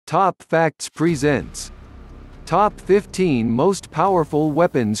Top Facts presents Top 15 Most Powerful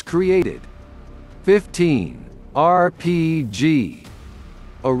Weapons Created. 15. RPG.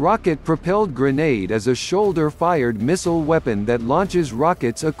 A rocket-propelled grenade is a shoulder-fired missile weapon that launches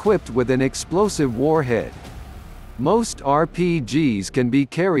rockets equipped with an explosive warhead. Most RPGs can be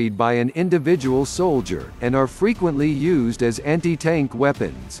carried by an individual soldier, and are frequently used as anti-tank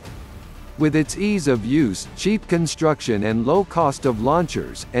weapons. With its ease of use, cheap construction and low cost of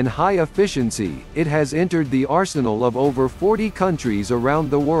launchers, and high efficiency, it has entered the arsenal of over 40 countries around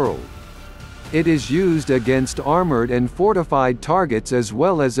the world. It is used against armored and fortified targets as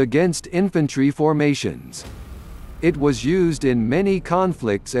well as against infantry formations. It was used in many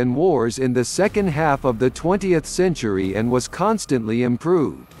conflicts and wars in the second half of the 20th century and was constantly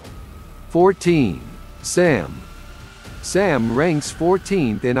improved. 14. SAM. SAM ranks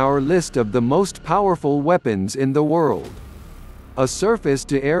 14th in our list of the most powerful weapons in the world. A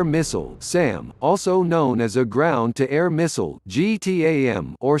surface-to-air missile (SAM), also known as a ground-to-air missile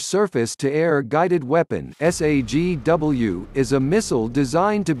 (GTAM) or surface-to-air guided weapon (SAGW), is a missile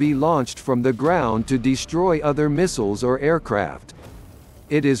designed to be launched from the ground to destroy other missiles or aircraft.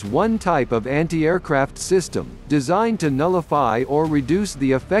 It is one type of anti-aircraft system, designed to nullify or reduce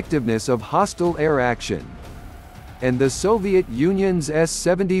the effectiveness of hostile air action. And the Soviet Union's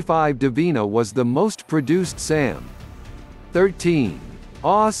S-75 Dvina was the most produced SAM. 13.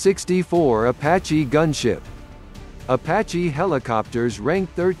 AH-64 Apache gunship. Apache helicopters rank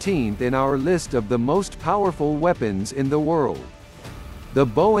 13th in our list of the most powerful weapons in the world. The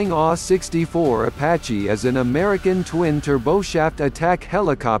Boeing AH-64 Apache is an American twin-turboshaft attack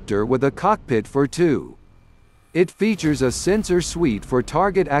helicopter with a cockpit for two. It features a sensor suite for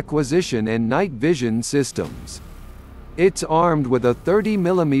target acquisition and night vision systems. It's armed with a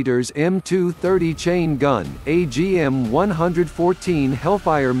 30mm M230 chain gun, AGM-114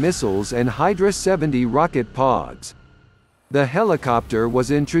 Hellfire missiles and Hydra 70 rocket pods. The helicopter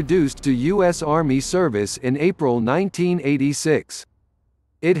was introduced to U.S. Army service in April 1986.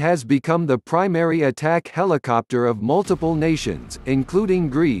 It has become the primary attack helicopter of multiple nations, including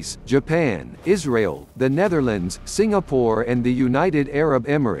Greece, Japan, Israel, the Netherlands, Singapore and the United Arab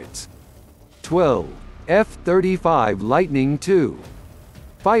Emirates. 12. F-35 Lightning II.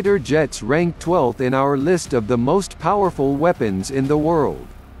 Fighter jets rank 12th in our list of the most powerful weapons in the world.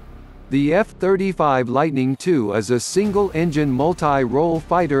 The F-35 Lightning II is a single-engine multi-role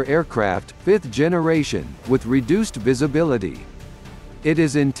fighter aircraft, 5th generation, with reduced visibility. It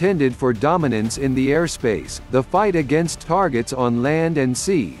is intended for dominance in the airspace, the fight against targets on land and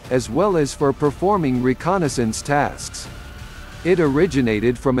sea, as well as for performing reconnaissance tasks. It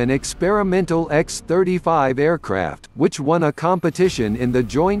originated from an experimental X-35 aircraft, which won a competition in the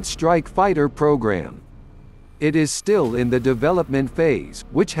Joint Strike Fighter program. It is still in the development phase,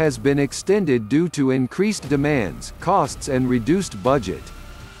 which has been extended due to increased demands, costs and reduced budget.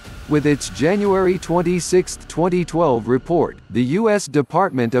 With its January 26, 2012 report, the U.S.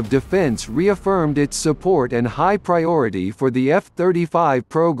 Department of Defense reaffirmed its support and high priority for the F-35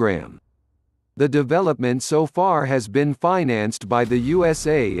 program. The development so far has been financed by the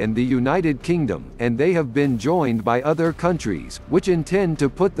USA and the United Kingdom, and they have been joined by other countries, which intend to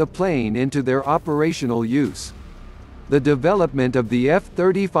put the plane into their operational use. The development of the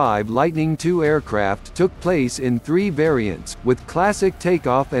F-35 Lightning II aircraft took place in 3 variants, with classic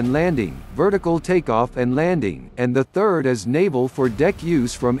takeoff and landing, vertical takeoff and landing, and the third is naval for deck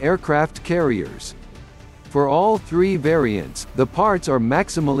use from aircraft carriers. For all 3 variants, the parts are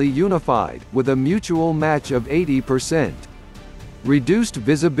maximally unified, with a mutual match of 80%. Reduced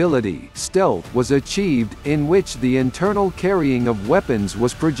visibility (stealth) was achieved, in which the internal carrying of weapons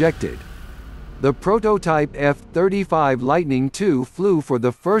was projected. The prototype F-35 Lightning II flew for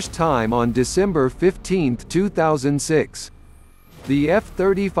the first time on December 15, 2006. The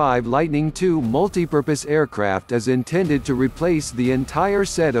F-35 Lightning II multipurpose aircraft is intended to replace the entire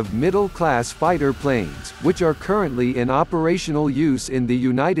set of middle-class fighter planes, which are currently in operational use in the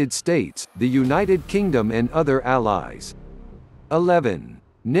United States, the United Kingdom and other allies. 11.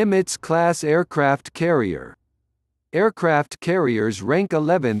 Nimitz-class aircraft carrier. Aircraft carriers rank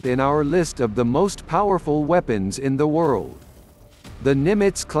 11th in our list of the most powerful weapons in the world. The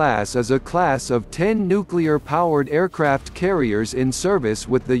Nimitz class is a class of 10 nuclear-powered aircraft carriers in service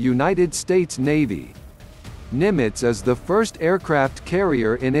with the United States Navy. Nimitz is the first aircraft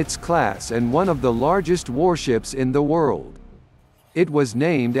carrier in its class and one of the largest warships in the world. It was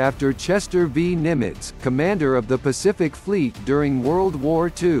named after Chester V. Nimitz, commander of the Pacific Fleet during World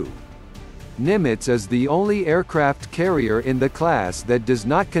War II. Nimitz is the only aircraft carrier in the class that does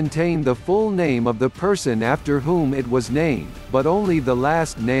not contain the full name of the person after whom it was named, but only the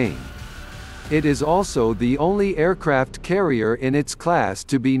last name. It is also the only aircraft carrier in its class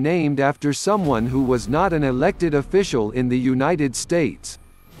to be named after someone who was not an elected official in the United States.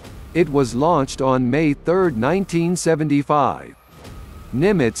 It was launched on May 3, 1975.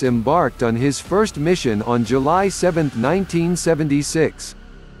 Nimitz embarked on his first mission on July 7, 1976.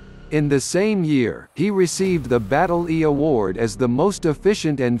 In the same year, he received the Battle E Award as the most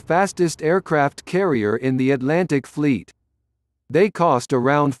efficient and fastest aircraft carrier in the Atlantic Fleet. They cost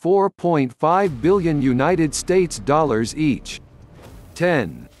around $4.5 billion United States dollars each.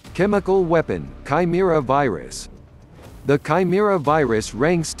 10. Chemical weapon, Chimera virus. The Chimera virus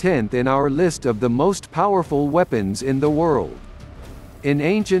ranks 10th in our list of the most powerful weapons in the world. In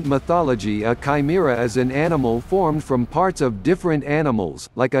ancient mythology, a chimera is an animal formed from parts of different animals,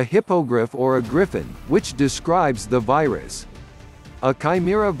 like a hippogriff or a griffin, which describes the virus. A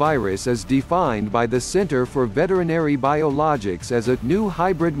chimera virus is defined by the Center for Veterinary Biologics as a new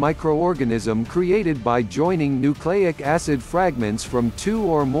hybrid microorganism created by joining nucleic acid fragments from two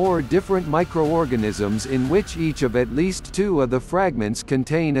or more different microorganisms in which each of at least two of the fragments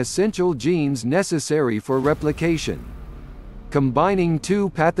contain essential genes necessary for replication. Combining two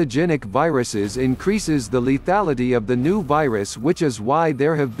pathogenic viruses increases the lethality of the new virus, which is why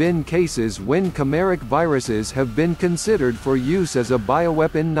there have been cases when chimeric viruses have been considered for use as a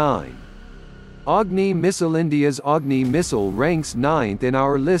bioweapon. 9. Agni missile. India's Agni missile ranks 9th in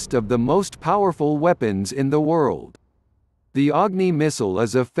our list of the most powerful weapons in the world. The Agni missile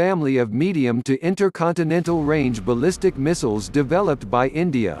is a family of medium to intercontinental range ballistic missiles developed by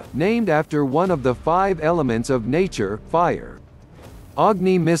India, named after one of the 5 elements of nature, fire.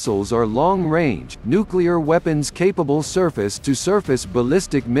 Agni missiles are long-range, nuclear weapons-capable surface-to-surface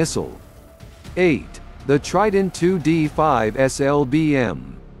ballistic missile. 8. The Trident 2D5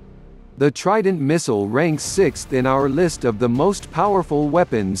 SLBM. The Trident missile ranks 6th in our list of the most powerful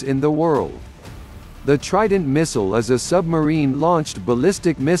weapons in the world. The Trident missile is a submarine-launched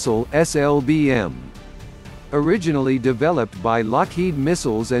ballistic missile (SLBM). Originally developed by Lockheed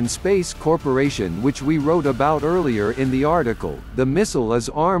Missiles and Space Corporation, which we wrote about earlier in the article, the missile is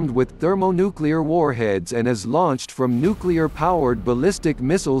armed with thermonuclear warheads and is launched from nuclear-powered ballistic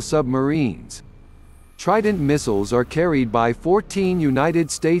missile submarines. Trident missiles are carried by 14 United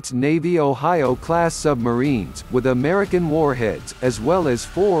States Navy Ohio-class submarines, with American warheads, as well as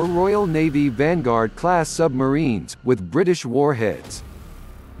 4 Royal Navy Vanguard-class submarines, with British warheads.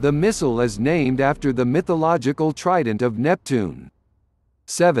 The missile is named after the mythological trident of Neptune.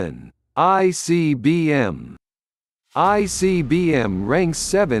 7. ICBM. ICBM ranks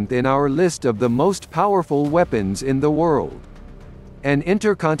 7th in our list of the most powerful weapons in the world. An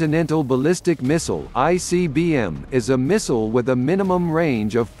intercontinental ballistic missile (ICBM) is a missile with a minimum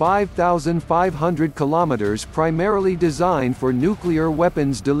range of 5,500 kilometers, primarily designed for nuclear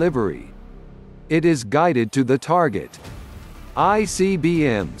weapons delivery. It is guided to the target.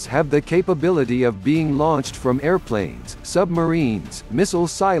 ICBMs have the capability of being launched from airplanes, submarines, missile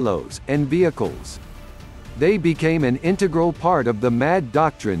silos, and vehicles. They became an integral part of the MAD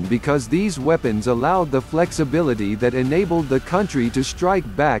doctrine because these weapons allowed the flexibility that enabled the country to strike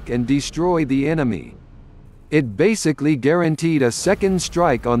back and destroy the enemy. It basically guaranteed a second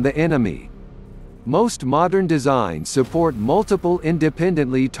strike on the enemy. Most modern designs support multiple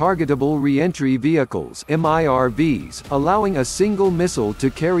independently targetable reentry vehicles (MIRVs), allowing a single missile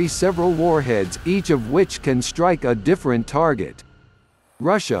to carry several warheads, each of which can strike a different target.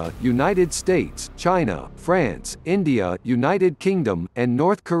 Russia, United States, China, France, India, United Kingdom, and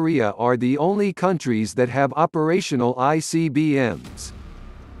North Korea are the only countries that have operational ICBMs.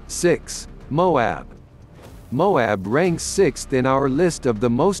 6. Moab. Moab ranks 6th in our list of the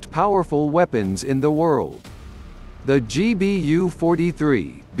most powerful weapons in the world. The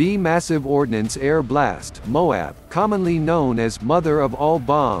GBU-43B Massive Ordnance Air Blast (MOAB), commonly known as Mother of All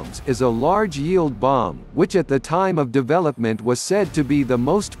Bombs, is a large-yield bomb, which at the time of development was said to be the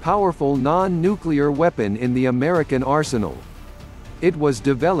most powerful non-nuclear weapon in the American arsenal. It was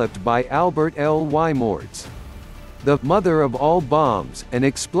developed by Albert L. Wymorts. The Mother of All Bombs, an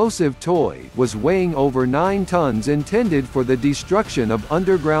explosive toy, was weighing over 9 tons, intended for the destruction of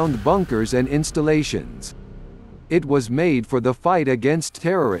underground bunkers and installations. It was made for the fight against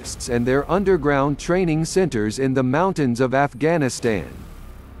terrorists and their underground training centers in the mountains of Afghanistan.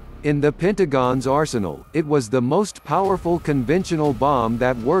 In the Pentagon's arsenal, it was the most powerful conventional bomb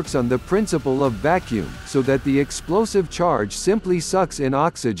that works on the principle of vacuum, so that the explosive charge simply sucks in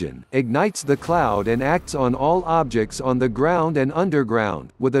oxygen, ignites the cloud and acts on all objects on the ground and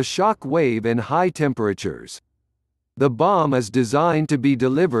underground, with a shock wave and high temperatures. The bomb is designed to be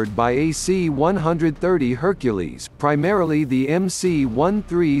delivered by a C-130 Hercules, primarily the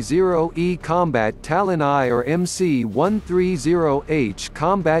MC-130E Combat Talon I or MC-130H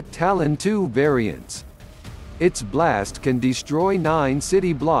Combat Talon II variants. Its blast can destroy 9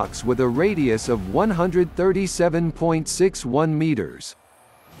 city blocks with a radius of 137.61 meters.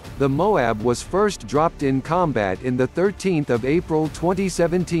 The Moab was first dropped in combat in the 13th of April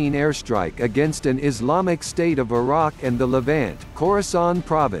 2017 airstrike against an Islamic State of Iraq and the Levant, Khorasan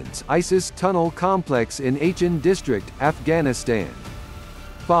Province, ISIS tunnel complex in Achin District, Afghanistan.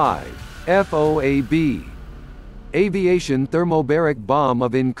 5. FOAB. Aviation Thermobaric Bomb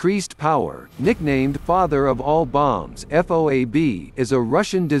of Increased Power, nicknamed Father of All Bombs, FOAB, is a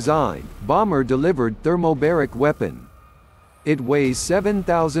Russian-designed, bomber-delivered thermobaric weapon. It weighs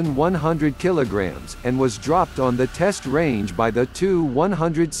 7,100 kilograms, and was dropped on the test range by the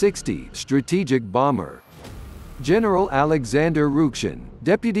Tu-160 strategic bomber. General Alexander Rukshin,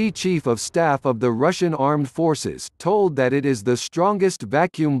 Deputy Chief of Staff of the Russian Armed Forces, told that it is the strongest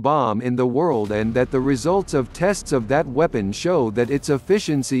vacuum bomb in the world and that the results of tests of that weapon show that its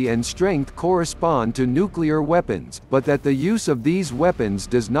efficiency and strength correspond to nuclear weapons, but that the use of these weapons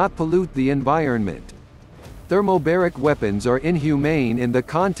does not pollute the environment. Thermobaric weapons are inhumane in the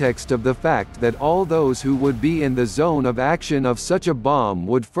context of the fact that all those who would be in the zone of action of such a bomb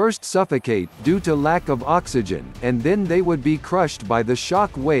would first suffocate, due to lack of oxygen, and then they would be crushed by the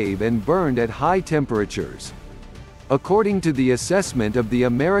shock wave and burned at high temperatures. According to the assessment of the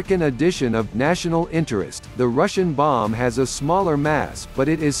American edition of National Interest, the Russian bomb has a smaller mass, but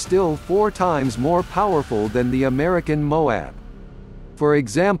it is still 4 times more powerful than the American Moab. For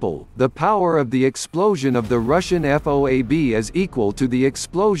example, the power of the explosion of the Russian FOAB is equal to the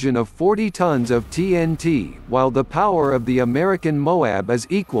explosion of 40 tons of TNT, while the power of the American Moab is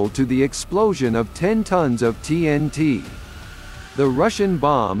equal to the explosion of 10 tons of TNT. The Russian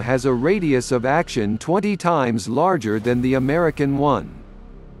bomb has a radius of action 20 times larger than the American one.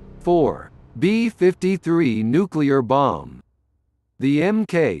 4. B-53 nuclear bomb. The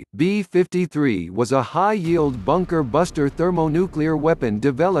Mk.B-53 was a high-yield bunker-buster thermonuclear weapon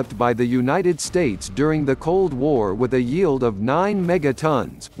developed by the United States during the Cold War with a yield of 9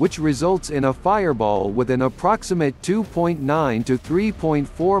 megatons, which results in a fireball with an approximate 2.9 to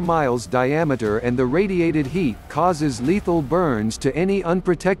 3.4 miles diameter, and the radiated heat causes lethal burns to any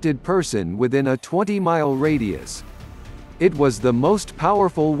unprotected person within a 20-mile radius. It was the most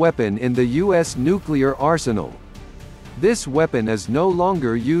powerful weapon in the U.S. nuclear arsenal. This weapon is no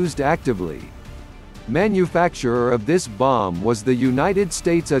longer used actively. Manufacturer of this bomb was the United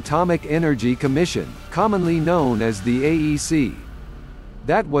States Atomic Energy Commission, commonly known as the AEC.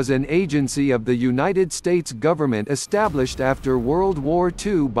 That was an agency of the United States government established after World War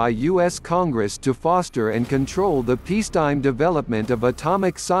II by U.S. Congress to foster and control the peacetime development of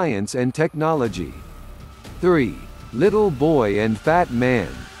atomic science and technology. 3. Little Boy and Fat Man.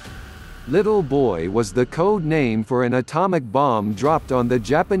 Little Boy was the code name for an atomic bomb dropped on the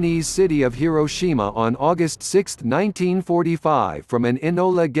Japanese city of Hiroshima on August 6, 1945 from an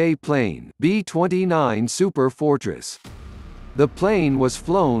Enola Gay plane, B-29 Super Fortress. The plane was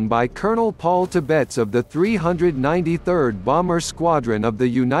flown by Colonel Paul Tibbets of the 393rd Bomber Squadron of the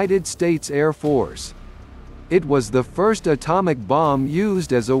United States Air Force. It was the first atomic bomb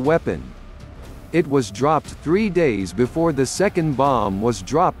used as a weapon. It was dropped 3 days before the second bomb was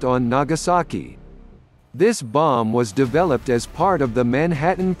dropped on Nagasaki. This bomb was developed as part of the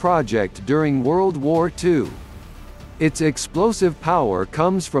Manhattan Project during World War II. Its explosive power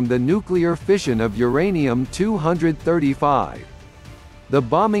comes from the nuclear fission of uranium-235. The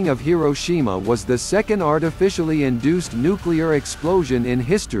bombing of Hiroshima was the second artificially induced nuclear explosion in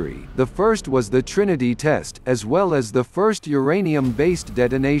history. The first was the Trinity test, as well as the first uranium-based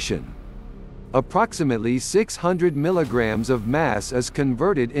detonation. Approximately 600 milligrams of mass is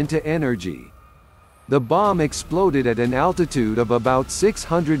converted into energy. The bomb exploded at an altitude of about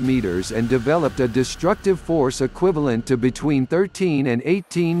 600 meters and developed a destructive force equivalent to between 13 and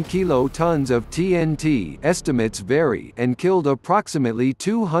 18 kilotons of TNT, estimates vary, and killed approximately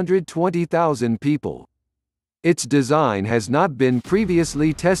 220,000 people. Its design has not been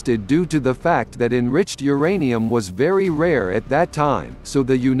previously tested due to the fact that enriched uranium was very rare at that time, so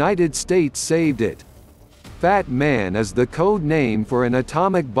the United States saved it. Fat Man is the code name for an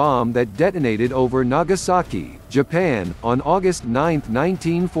atomic bomb that detonated over Nagasaki, Japan, on August 9,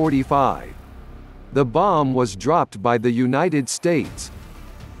 1945. The bomb was dropped by the United States.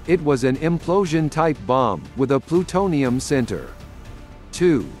 It was an implosion-type bomb, with a plutonium center.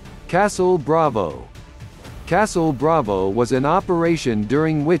 2. Castle Bravo. Castle Bravo was an operation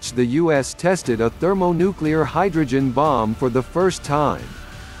during which the U.S. tested a thermonuclear hydrogen bomb for the first time.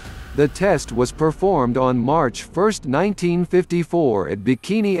 The test was performed on March 1, 1954 at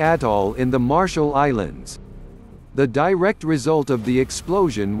Bikini Atoll in the Marshall Islands. The direct result of the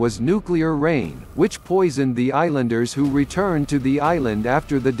explosion was nuclear rain, which poisoned the islanders who returned to the island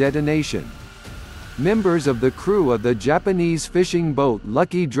after the detonation. Members of the crew of the Japanese fishing boat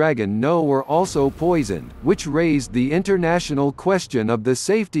Lucky Dragon No were also poisoned, which raised the international question of the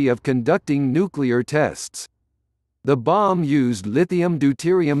safety of conducting nuclear tests. The bomb used lithium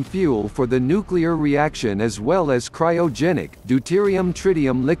deuterium fuel for the nuclear reaction as well as cryogenic deuterium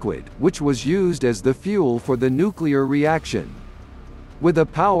tritium liquid, which was used as the fuel for the nuclear reaction. With a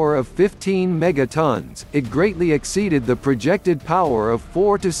power of 15 megatons, it greatly exceeded the projected power of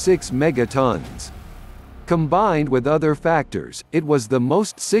 4 to 6 megatons. Combined with other factors, it was the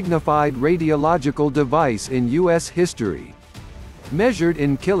most signified radiological device in U.S. history. Measured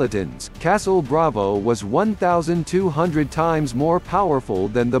in kilotons, Castle Bravo was 1,200 times more powerful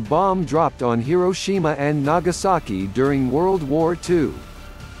than the bomb dropped on Hiroshima and Nagasaki during World War II.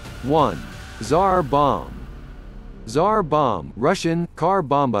 1. Tsar Bomb. Tsar Bomb, Russian, Kar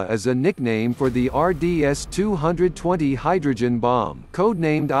Bomba, is a nickname for the RDS-220 hydrogen bomb,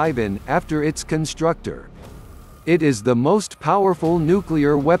 codenamed Ivan, after its constructor. It is the most powerful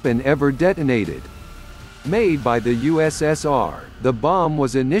nuclear weapon ever detonated. Made by the USSR, the bomb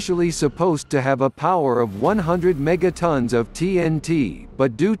was initially supposed to have a power of 100 megatons of TNT,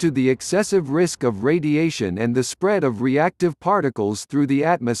 but due to the excessive risk of radiation and the spread of reactive particles through the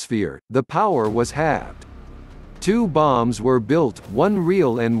atmosphere, the power was halved. 2 bombs were built, one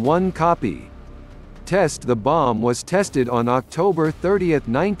real and one copy. The bomb was tested on October 30,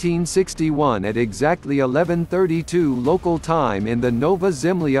 1961 at exactly 11:32 local time in the Nova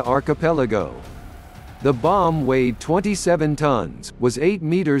Zemlya archipelago. The bomb weighed 27 tons, was 8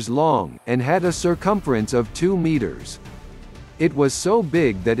 meters long, and had a circumference of 2 meters. It was so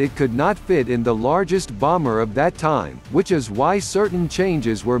big that it could not fit in the largest bomber of that time, which is why certain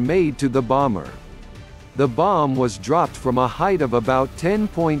changes were made to the bomber. The bomb was dropped from a height of about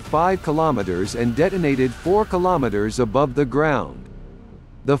 10.5 kilometers and detonated 4 kilometers above the ground.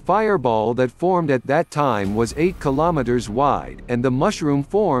 The fireball that formed at that time was 8 kilometers wide, and the mushroom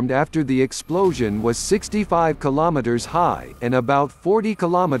formed after the explosion was 65 kilometers high, and about 40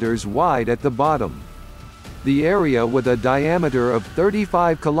 kilometers wide at the bottom. The area with a diameter of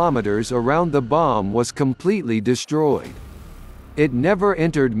 35 kilometers around the bomb was completely destroyed. It never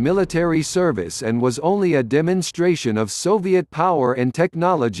entered military service and was only a demonstration of Soviet power and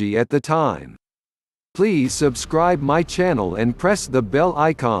technology at the time. Please subscribe my channel and press the bell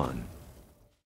icon.